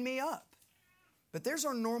 Sign me up. But there's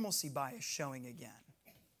our normalcy bias showing again.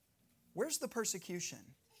 Where's the persecution?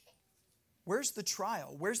 Where's the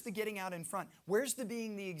trial? Where's the getting out in front? Where's the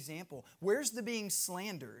being the example? Where's the being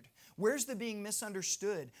slandered? Where's the being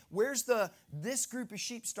misunderstood? Where's the this group of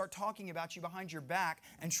sheep start talking about you behind your back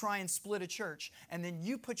and try and split a church, and then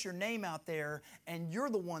you put your name out there and you're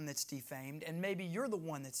the one that's defamed and maybe you're the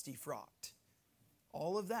one that's defrocked?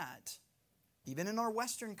 All of that, even in our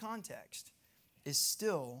Western context, is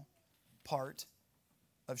still part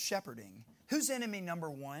of shepherding. Who's enemy number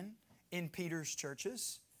one in Peter's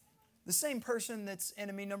churches? The same person that's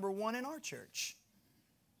enemy number one in our church.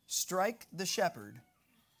 Strike the shepherd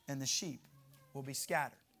and the sheep will be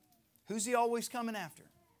scattered. Who's he always coming after?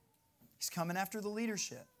 He's coming after the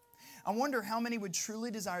leadership. I wonder how many would truly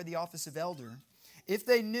desire the office of elder if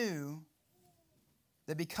they knew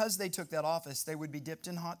that because they took that office, they would be dipped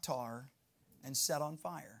in hot tar and set on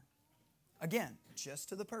fire. Again, just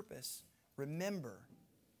to the purpose, remember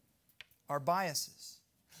our biases.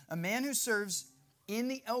 A man who serves in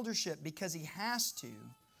the eldership because he has to,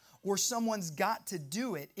 or someone's got to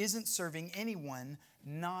do it, isn't serving anyone,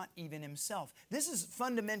 not even himself. This is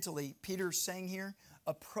fundamentally, Peter's saying here,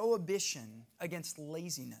 a prohibition against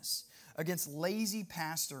laziness, against lazy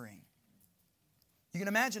pastoring. You can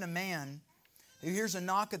imagine a man who hears a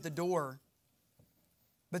knock at the door,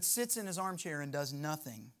 but sits in his armchair and does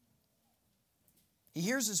nothing. He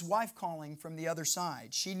hears his wife calling from the other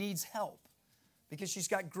side. She needs help because she's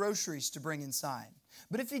got groceries to bring inside.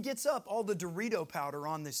 But if he gets up, all the Dorito powder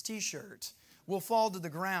on this t-shirt will fall to the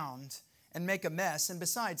ground and make a mess. And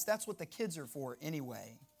besides, that's what the kids are for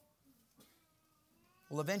anyway.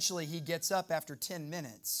 Well, eventually he gets up after 10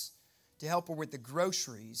 minutes to help her with the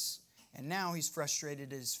groceries, and now he's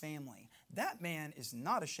frustrated at his family. That man is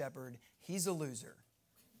not a shepherd. He's a loser.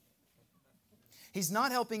 He's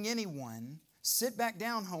not helping anyone. Sit back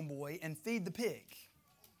down, homeboy, and feed the pig.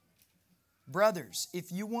 Brothers,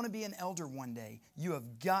 if you want to be an elder one day, you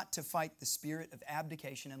have got to fight the spirit of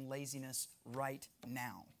abdication and laziness right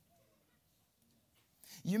now.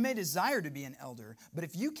 You may desire to be an elder, but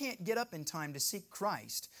if you can't get up in time to seek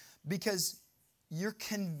Christ because you're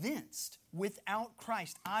convinced without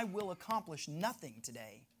Christ I will accomplish nothing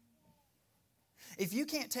today, if you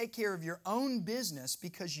can't take care of your own business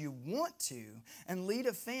because you want to and lead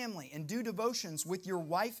a family and do devotions with your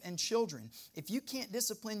wife and children, if you can't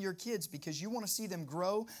discipline your kids because you want to see them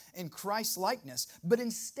grow in Christ's likeness, but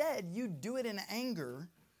instead you do it in anger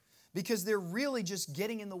because they're really just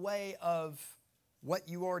getting in the way of what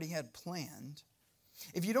you already had planned,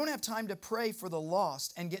 if you don't have time to pray for the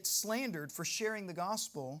lost and get slandered for sharing the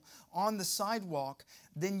gospel on the sidewalk,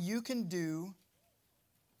 then you can do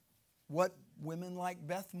what women like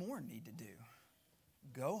Beth Moore need to do.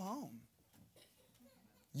 Go home.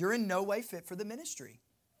 You're in no way fit for the ministry.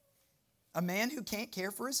 A man who can't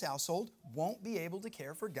care for his household won't be able to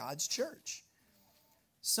care for God's church.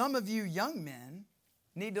 Some of you young men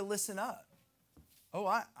need to listen up. Oh,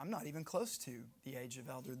 I'm not even close to the age of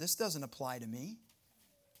elder. This doesn't apply to me.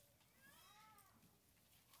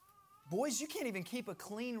 Boys, you can't even keep a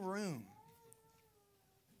clean room.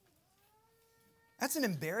 That's an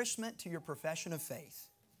embarrassment to your profession of faith.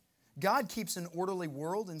 God keeps an orderly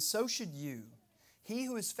world, and so should you. He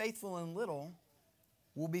who is faithful in little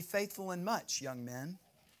will be faithful in much, young men.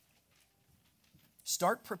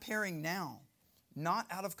 Start preparing now, not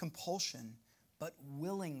out of compulsion, but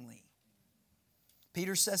willingly.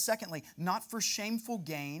 Peter says, secondly, not for shameful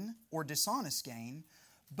gain or dishonest gain,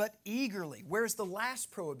 but eagerly. Whereas the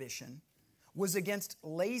last prohibition was against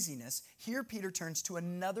laziness, here Peter turns to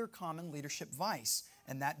another common leadership vice,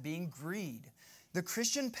 and that being greed. The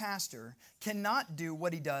Christian pastor cannot do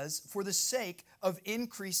what he does for the sake of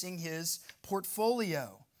increasing his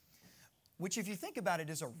portfolio, which, if you think about it,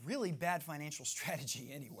 is a really bad financial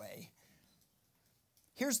strategy anyway.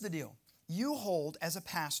 Here's the deal. You hold, as a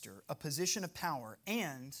pastor, a position of power,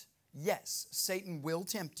 and yes, Satan will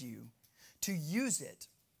tempt you to use it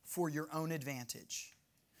for your own advantage.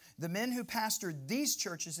 The men who pastored these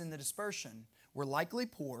churches in the dispersion were likely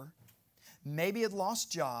poor, maybe had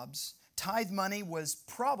lost jobs, tithe money was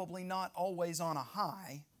probably not always on a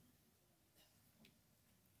high,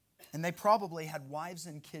 and they probably had wives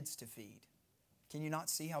and kids to feed. Can you not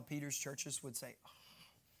see how Peter's churches would say, oh,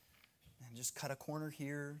 and just cut a corner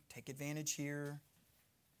here, take advantage here?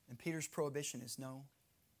 And Peter's prohibition is no,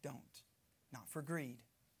 don't. Not for greed.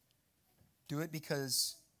 Do it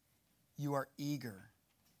because you are eager.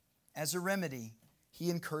 As a remedy, he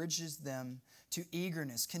encourages them to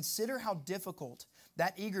eagerness. Consider how difficult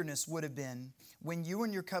that eagerness would have been when you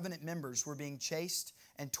and your covenant members were being chased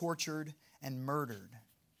and tortured and murdered.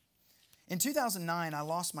 In 2009, I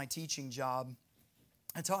lost my teaching job.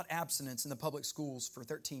 I taught abstinence in the public schools for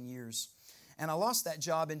 13 years. And I lost that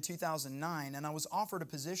job in 2009, and I was offered a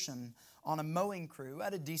position on a mowing crew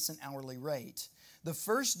at a decent hourly rate. The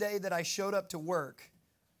first day that I showed up to work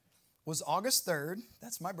was August 3rd.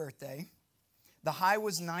 That's my birthday. The high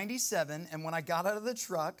was 97, and when I got out of the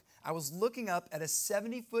truck, I was looking up at a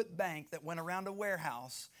 70-foot bank that went around a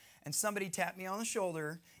warehouse, and somebody tapped me on the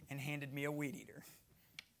shoulder and handed me a weed eater.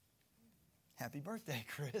 Happy birthday,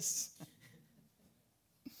 Chris.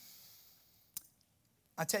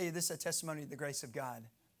 I tell you, this is a testimony of the grace of God.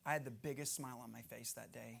 I had the biggest smile on my face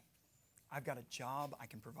that day. I've got a job. I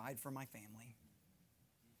can provide for my family.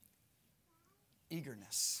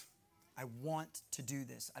 Eagerness. I want to do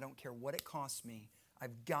this. I don't care what it costs me.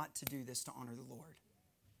 I've got to do this to honor the Lord.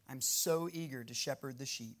 I'm so eager to shepherd the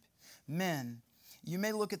sheep. Men, you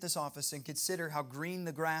may look at this office and consider how green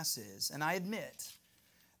the grass is. And I admit,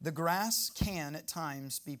 the grass can at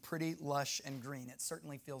times be pretty lush and green. It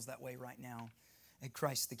certainly feels that way right now at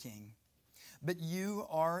Christ the King. But you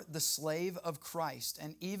are the slave of Christ.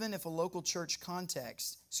 And even in a local church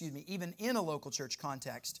context,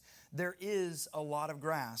 there is a lot of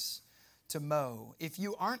grass to mow. If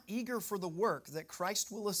you aren't eager for the work that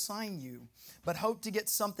Christ will assign you, but hope to get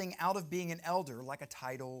something out of being an elder, like a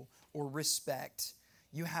title or respect,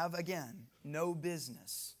 you have, again, no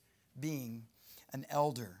business being an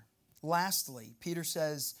elder. Lastly, Peter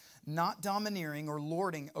says, not domineering or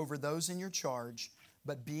lording over those in your charge,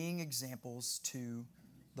 but being examples to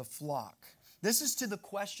the flock. This is to the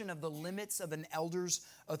question of the limits of an elder's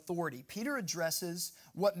authority. Peter addresses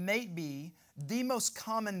what may be the most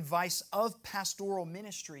common vice of pastoral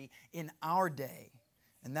ministry in our day,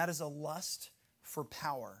 and that is a lust for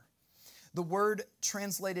power. The word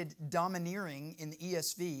translated domineering in the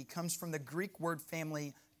ESV comes from the Greek word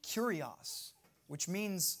family kurios, which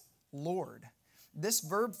means Lord. This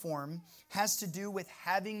verb form has to do with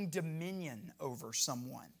having dominion over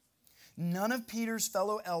someone. None of Peter's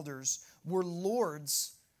fellow elders were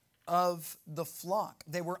lords of the flock.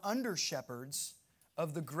 They were under shepherds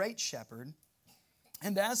of the great shepherd.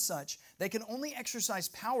 And as such, they can only exercise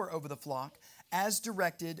power over the flock as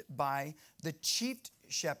directed by the chief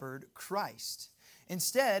shepherd, Christ.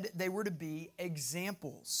 Instead, they were to be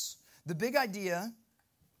examples. The big idea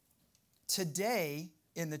today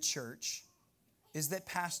in the church is that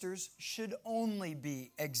pastors should only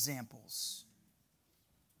be examples.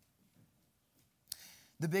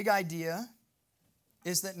 The big idea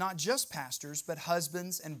is that not just pastors, but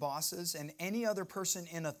husbands and bosses and any other person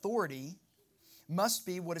in authority must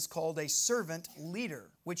be what is called a servant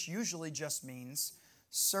leader, which usually just means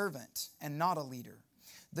servant and not a leader.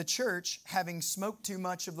 The church, having smoked too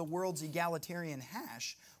much of the world's egalitarian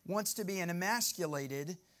hash, wants to be an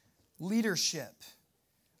emasculated leadership.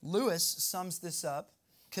 Lewis sums this up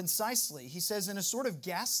concisely. He says, in a sort of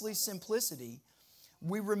ghastly simplicity,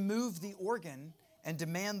 we remove the organ and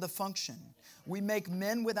demand the function. We make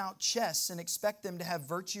men without chests and expect them to have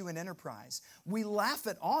virtue and enterprise. We laugh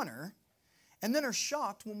at honor and then are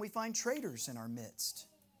shocked when we find traitors in our midst.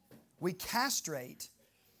 We castrate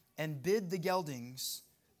and bid the geldings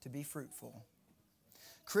to be fruitful.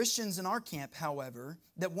 Christians in our camp, however,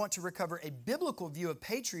 that want to recover a biblical view of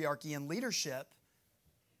patriarchy and leadership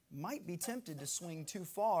might be tempted to swing too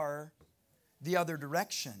far the other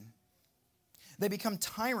direction. They become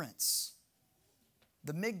tyrants,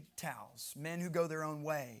 the MGTOWs, men who go their own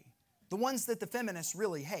way, the ones that the feminists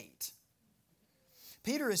really hate.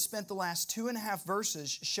 Peter has spent the last 2.5 verses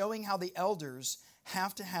showing how the elders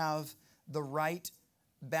have to have the right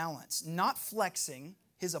balance, not flexing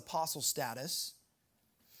his apostle status,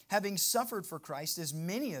 having suffered for Christ as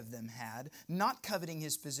many of them had, not coveting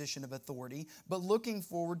his position of authority, but looking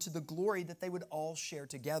forward to the glory that they would all share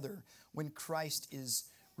together when Christ is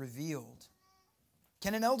revealed.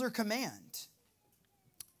 Can an elder command?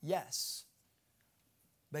 Yes,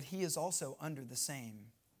 but he is also under the same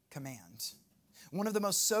command. One of the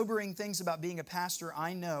most sobering things about being a pastor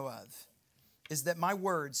I know of is that my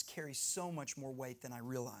words carry so much more weight than I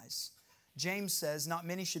realize. James says, not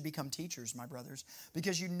many should become teachers, my brothers,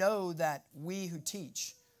 because you know that we who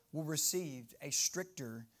teach will receive a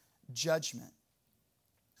stricter judgment.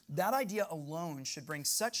 That idea alone should bring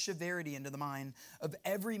such severity into the mind of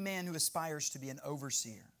every man who aspires to be an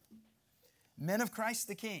overseer. Men of Christ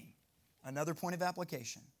the King, another point of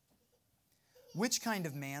application. Which kind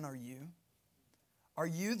of man are you? Are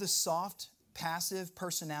you the soft, passive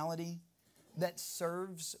personality that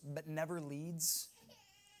serves but never leads?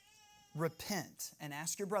 Repent and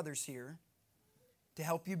ask your brothers here to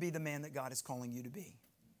help you be the man that God is calling you to be.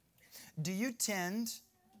 Do you tend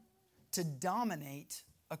to dominate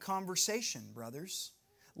a conversation, brothers,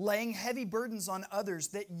 laying heavy burdens on others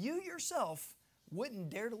that you yourself wouldn't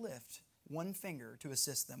dare to lift one finger to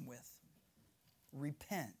assist them with?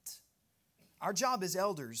 Repent. Our job as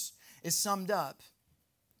elders is summed up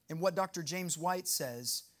in what Dr. James White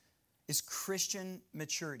says is Christian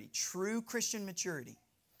maturity, true Christian maturity.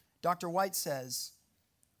 Dr. White says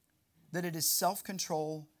that it is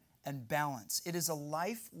self-control and balance. It is a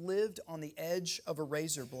life lived on the edge of a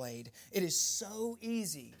razor blade. It is so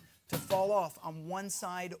easy to fall off on one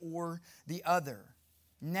side or the other.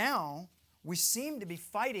 Now, we seem to be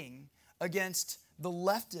fighting against the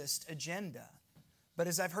leftist agenda. But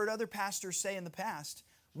as I've heard other pastors say in the past,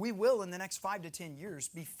 we will in the next 5 to 10 years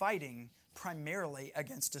be fighting primarily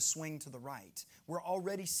against a swing to the right. We're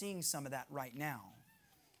already seeing some of that right now.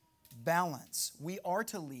 Balance. We are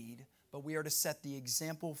to lead, but we are to set the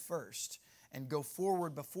example first and go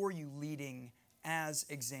forward before you leading as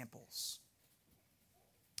examples.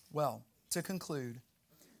 Well, to conclude,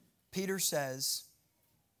 Peter says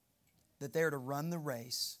that they are to run the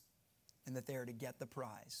race and that they are to get the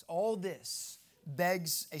prize. All this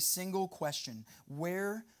begs a single question.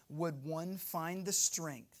 Where would one find the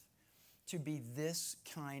strength to be this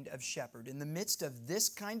kind of shepherd? In the midst of this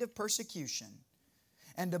kind of persecution,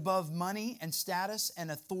 and above money and status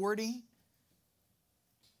and authority,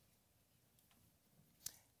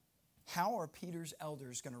 how are Peter's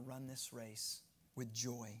elders going to run this race with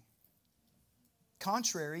joy?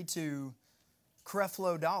 Contrary to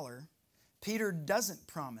Creflo Dollar, Peter doesn't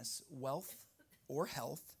promise wealth or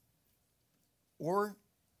health or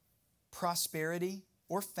prosperity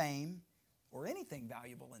or fame or anything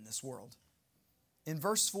valuable in this world. In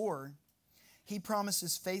verse 4, he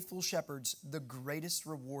promises faithful shepherds the greatest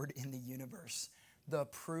reward in the universe, the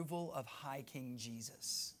approval of High King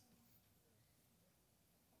Jesus.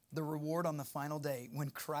 The reward on the final day when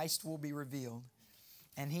Christ will be revealed,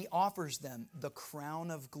 and he offers them the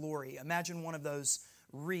crown of glory. Imagine one of those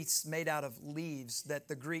wreaths made out of leaves that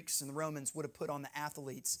the Greeks and the Romans would have put on the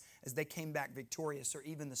athletes as they came back victorious, or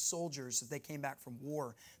even the soldiers as they came back from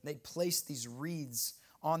war. They'd place these wreaths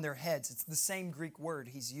on their heads. It's the same Greek word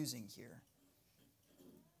he's using here.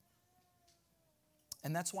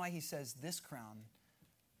 And that's why he says this crown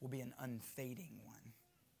will be an unfading one.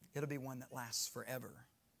 It'll be one that lasts forever.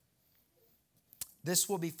 This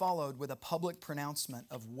will be followed with a public pronouncement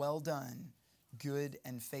of well done, good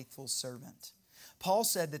and faithful servant. Paul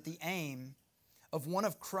said that the aim of one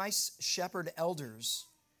of Christ's shepherd elders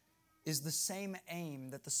is the same aim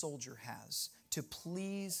that the soldier has, to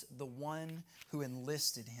please the one who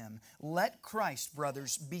enlisted him. Let Christ,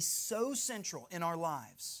 brothers, be so central in our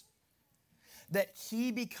lives that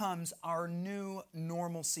he becomes our new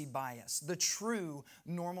normalcy bias, the true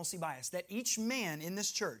normalcy bias, that each man in this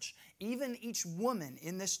church, even each woman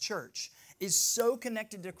in this church, is so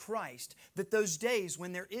connected to Christ that those days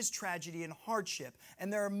when there is tragedy and hardship,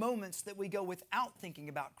 and there are moments that we go without thinking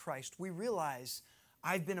about Christ, we realize,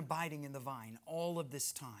 I've been abiding in the vine all of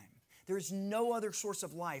this time. There is no other source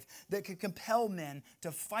of life that could compel men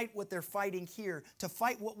to fight what they're fighting here, to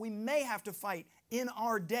fight what we may have to fight in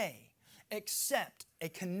our day, except a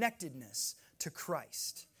connectedness to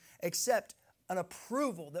Christ, except an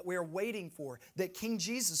approval that we are waiting for, that King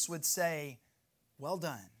Jesus would say, well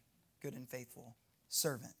done, good and faithful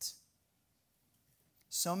servant.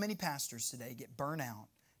 So many pastors today get burnt out,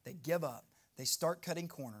 they give up, they start cutting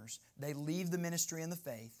corners, they leave the ministry and the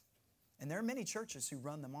faith, and there are many churches who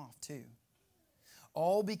run them off too.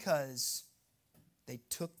 All because they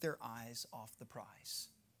took their eyes off the prize,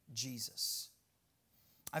 Jesus.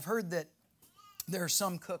 I've heard that there are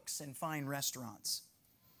some cooks in fine restaurants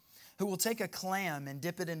who will take a clam and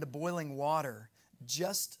dip it into boiling water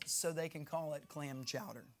just so they can call it clam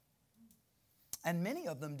chowder. And many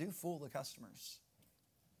of them do fool the customers.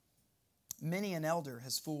 Many an elder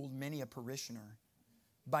has fooled many a parishioner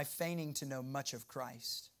by feigning to know much of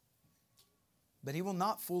Christ. But he will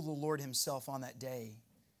not fool the Lord himself on that day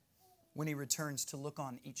when he returns to look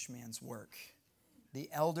on each man's work. The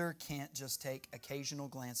elder can't just take occasional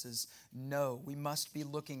glances. No, we must be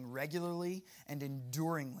looking regularly and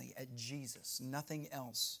enduringly at Jesus. Nothing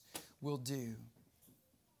else will do.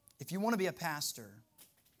 If you want to be a pastor,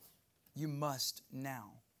 you must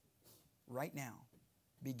now, right now,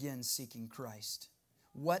 begin seeking Christ.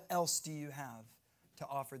 What else do you have to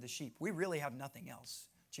offer the sheep? We really have nothing else.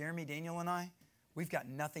 Jeremy, Daniel, and I, we've got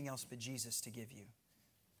nothing else but Jesus to give you.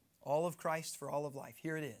 All of Christ for all of life.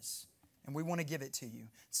 Here it is. And we want to give it to you.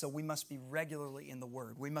 So we must be regularly in the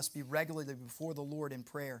Word. We must be regularly before the Lord in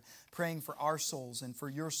prayer, praying for our souls and for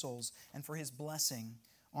your souls and for His blessing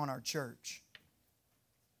on our church.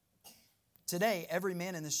 Today, every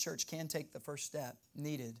man in this church can take the first step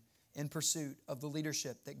needed in pursuit of the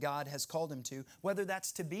leadership that God has called him to, whether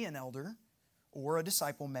that's to be an elder or a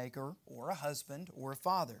disciple maker or a husband or a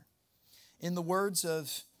father. In the words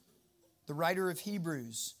of the writer of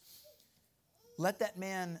Hebrews, let that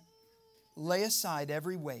man lay aside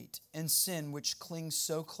every weight and sin which clings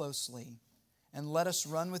so closely, and let us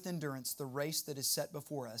run with endurance the race that is set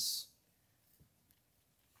before us,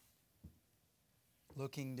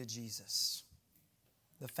 looking to Jesus,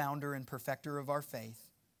 the founder and perfecter of our faith,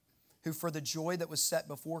 who for the joy that was set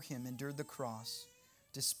before him endured the cross,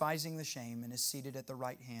 despising the shame, and is seated at the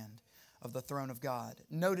right hand of the throne of God.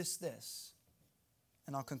 Notice this,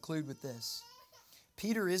 and I'll conclude with this.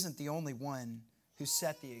 Peter isn't the only one who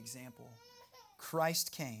set the example.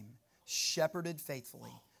 Christ came, shepherded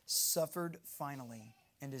faithfully, suffered finally,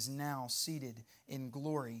 and is now seated in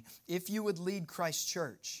glory. If you would lead Christ's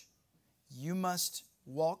church, you must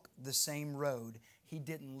walk the same road. He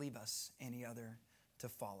didn't leave us any other to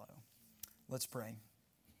follow. Let's pray.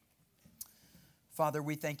 Father,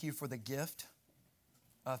 we thank you for the gift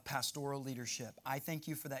of pastoral leadership. I thank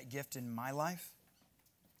you for that gift in my life.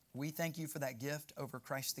 We thank you for that gift over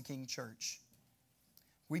Christ the King Church.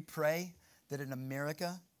 We pray that in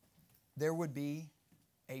America there would be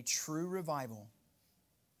a true revival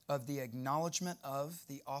of the acknowledgement of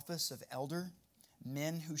the office of elder,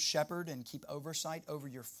 men who shepherd and keep oversight over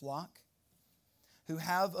your flock, who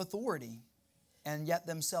have authority and yet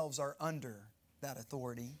themselves are under that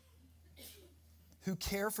authority, who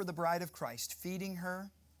care for the bride of Christ, feeding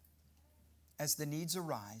her as the needs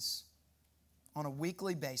arise on a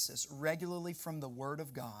weekly basis, regularly from the Word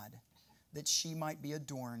of God, that she might be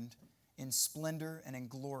adorned in splendor and in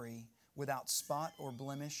glory, without spot or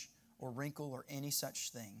blemish or wrinkle or any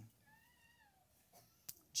such thing.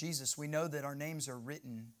 Jesus, we know that our names are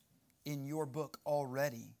written in your book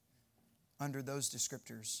already under those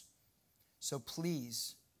descriptors. So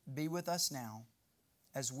please be with us now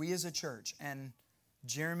as we as a church, and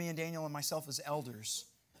Jeremy and Daniel and myself as elders,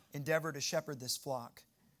 endeavor to shepherd this flock,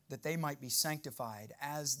 that they might be sanctified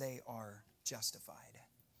as they are justified.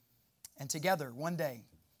 And together, one day,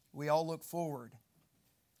 we all look forward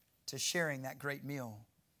to sharing that great meal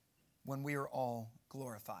when we are all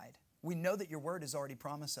glorified. We know that your word has already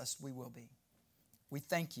promised us we will be. We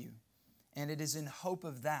thank you, and it is in hope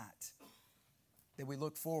of that that we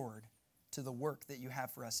look forward to the work that you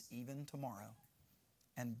have for us even tomorrow.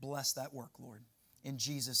 And bless that work, Lord. In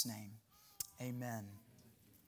Jesus' name, amen.